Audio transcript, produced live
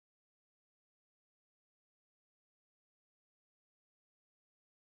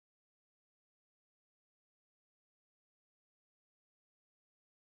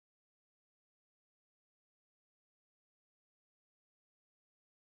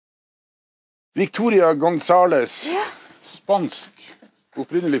Victoria Gonzalez, spansk,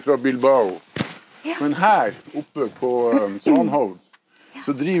 opprinnelig fra Bilbao. Men her, oppe på Svanhovd,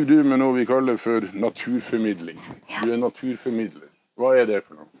 så driver du med noe vi kaller for naturformidling. Du naturformidler. Hva det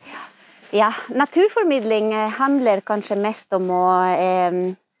for noe? Ja, naturformidling handler kanskje mest om å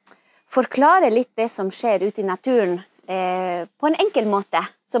forklare litt det som skjer ute i naturen på en enkel måte,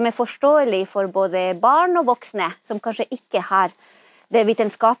 som forståelig for både barn og voksne, som kanskje ikke har det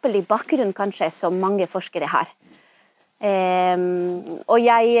vitenskapelige bakgrunn kanskje som mange forskere har. Og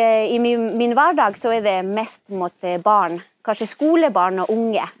i min hverdag så det mest mot barn, kanskje skolebarn og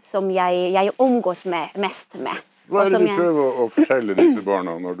unge, som jeg omgås mest med. Hva det du prøver å fortelle disse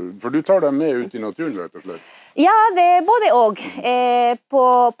barna? For du tar dem med ut i naturen, rett og slett? Ja, det både og.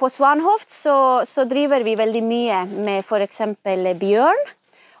 På Svanhovd så driver vi veldig mye med for eksempel bjørn,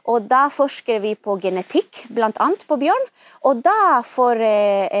 og da forsker vi på genetikk, blant annet på bjørn, og da får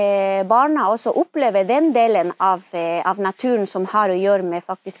barna også oppleve den delen av naturen som har å gjøre med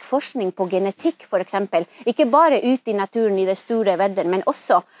faktisk forskning på genetikk, for eksempel. Ikke bare ut i naturen i det store verden, men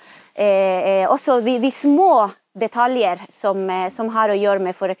også de små detaljer som har å gjøre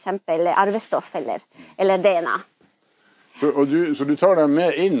med for eksempel arvestoff eller DNA. Så du tar dem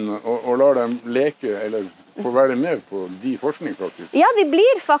med inn og lar dem leke, eller få være med på de forskning faktisk? Ja, de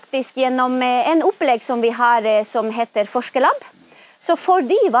blir faktisk gjennom en opplegg som vi har som heter forskerlab. Så får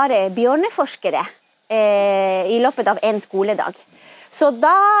de være bjørneforskere i løpet av en skoledag. Så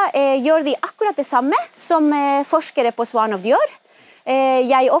da gjør de akkurat det samme som forskere på Svanhovd gjør.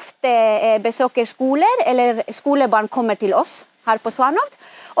 Jeg ofte besøker skoler, eller skolebarn kommer til oss her på Svanhovd.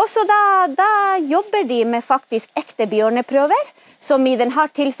 Og så da jobber de med faktisk ekte bjørneprøver, som i denne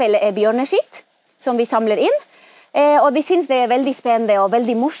tilfellet bjørneskitt, som vi samler inn. Og de synes det veldig spennende og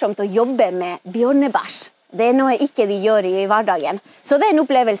veldig morsomt å jobbe med bjørnebæsj. Det noe ikke de gjør i hverdagen. Så det en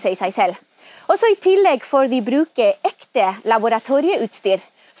opplevelse i seg selv. Og så i tillegg får de bruke ekte laboratorieutstyr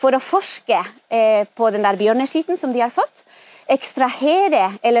for å forske på den der bjørneskitten som de har fått.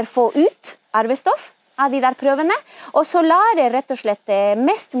 Ekstrahere eller få ut arvestoff av de der prøvene, og så lære rett og slett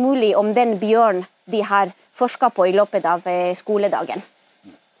mest mulig om den bjørn de har forsket på i løpet av skoledagen.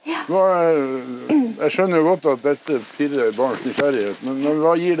 Ja. Jeg skjønner jo godt at dette pirrer barns nysgjerrighet, men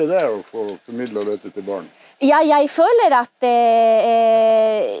hva gir det deg å få formidlet dette til barn? Ja, jeg føler at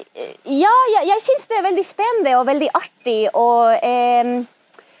jeg synes det veldig spennende og veldig artig, og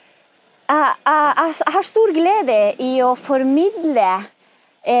jeg har stor glede i å formidle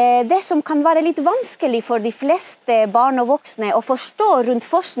det som kan være litt vanskelig for de fleste barn og voksne å forstå rundt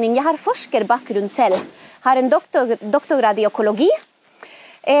forskning. Jeg har forskerbakgrunn selv, har en doktorgrad i økologi,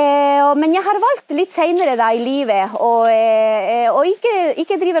 men jeg har valgt litt senere da i livet å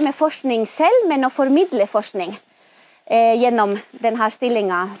ikke drive med forskning selv, men å formidle forskning gjennom denne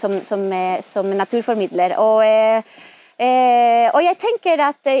stillingen som naturformidler. Og jeg tenker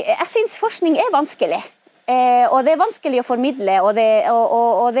at jeg synes forskning vanskelig. Og det vanskelig å formidle, og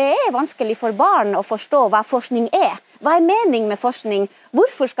det vanskelig for barn å forstå hva forskning Hva mening med forskning?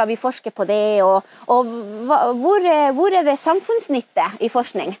 Hvorfor skal vi forske på det? Og hvor det samfunnsnytte i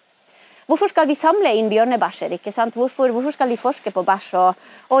forskning? Hvorfor skal vi samle inn bjørnebæsjer, ikke sant? Hvorfor skal vi forske på bæsj?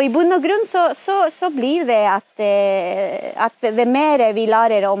 Og i bunn og grunn så blir det at det mer vi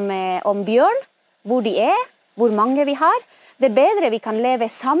lærer om bjørn, hvor de hvor mange vi har, det bedre vi kan leve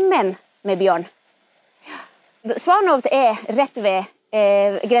sammen med bjørn. Svanhovd rett ved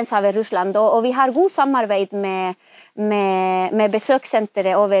grensa ved Russland, og vi har god samarbeid med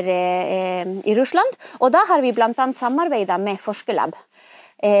besøkssenteret over i Russland, og da har vi blant annet samarbeidet med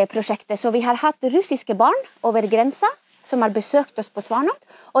forskerlab-prosjektet. Så vi har hatt russiske barn over grensa som har besøkt oss på Svanhovd,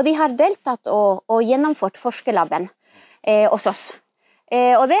 og de har deltatt og gjennomført forskerlaben hos oss.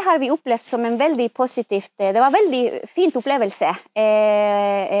 Og det har vi opplevd som en veldig positivt, det var en veldig fint opplevelse.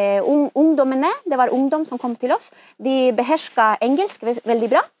 Ungdommene, det var ungdom som kom til oss, de behersket engelsk veldig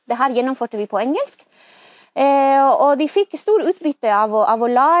bra. Det her gjennomførte vi på engelsk. Og de fikk stor utbytte av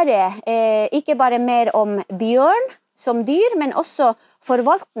å lære ikke bare mer om bjørn som dyr, men også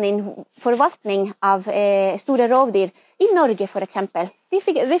forvaltning av store rovdyr i Norge for eksempel. De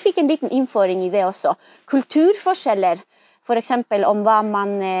fikk en liten innføring i det også. Kulturforskjeller, for eksempel om hva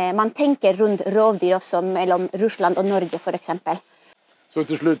man tenker rundt rovdyr også mellom Russland og Norge for eksempel. Så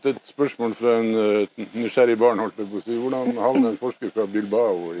til slutt et spørsmål fra en nysgjerrig barn, holdt jeg på å si. Hvordan havner en forsker fra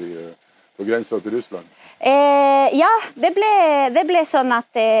Bilbao på grensa til Russland? Ja, det ble sånn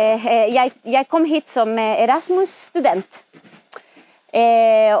at jeg kom hit som Erasmus-student.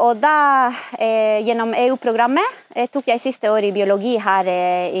 Og da, gjennom EU-programmet, tok jeg siste år i biologi her,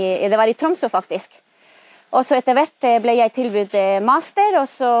 det var i Tromsø faktisk. Og så etter hvert ble jeg tilbudt master, og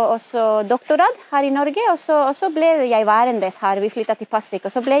så doktorad her i Norge, og så ble jeg værende her. Vi flyttet til Pasvik,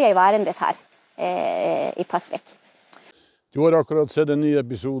 og så ble jeg værende her i Pasvik. Du har akkurat sett en ny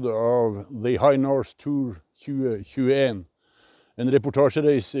episode av The High North Tour 2021, en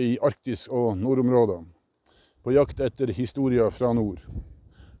reportasjereise i Arktis og nordområdene, på jakt etter historier fra nord.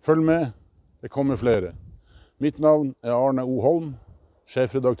 Følg med, det kommer flere. Mitt navn er Arne O. Holm,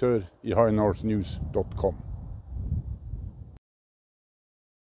 sjefredaktør i highnorthnews.com.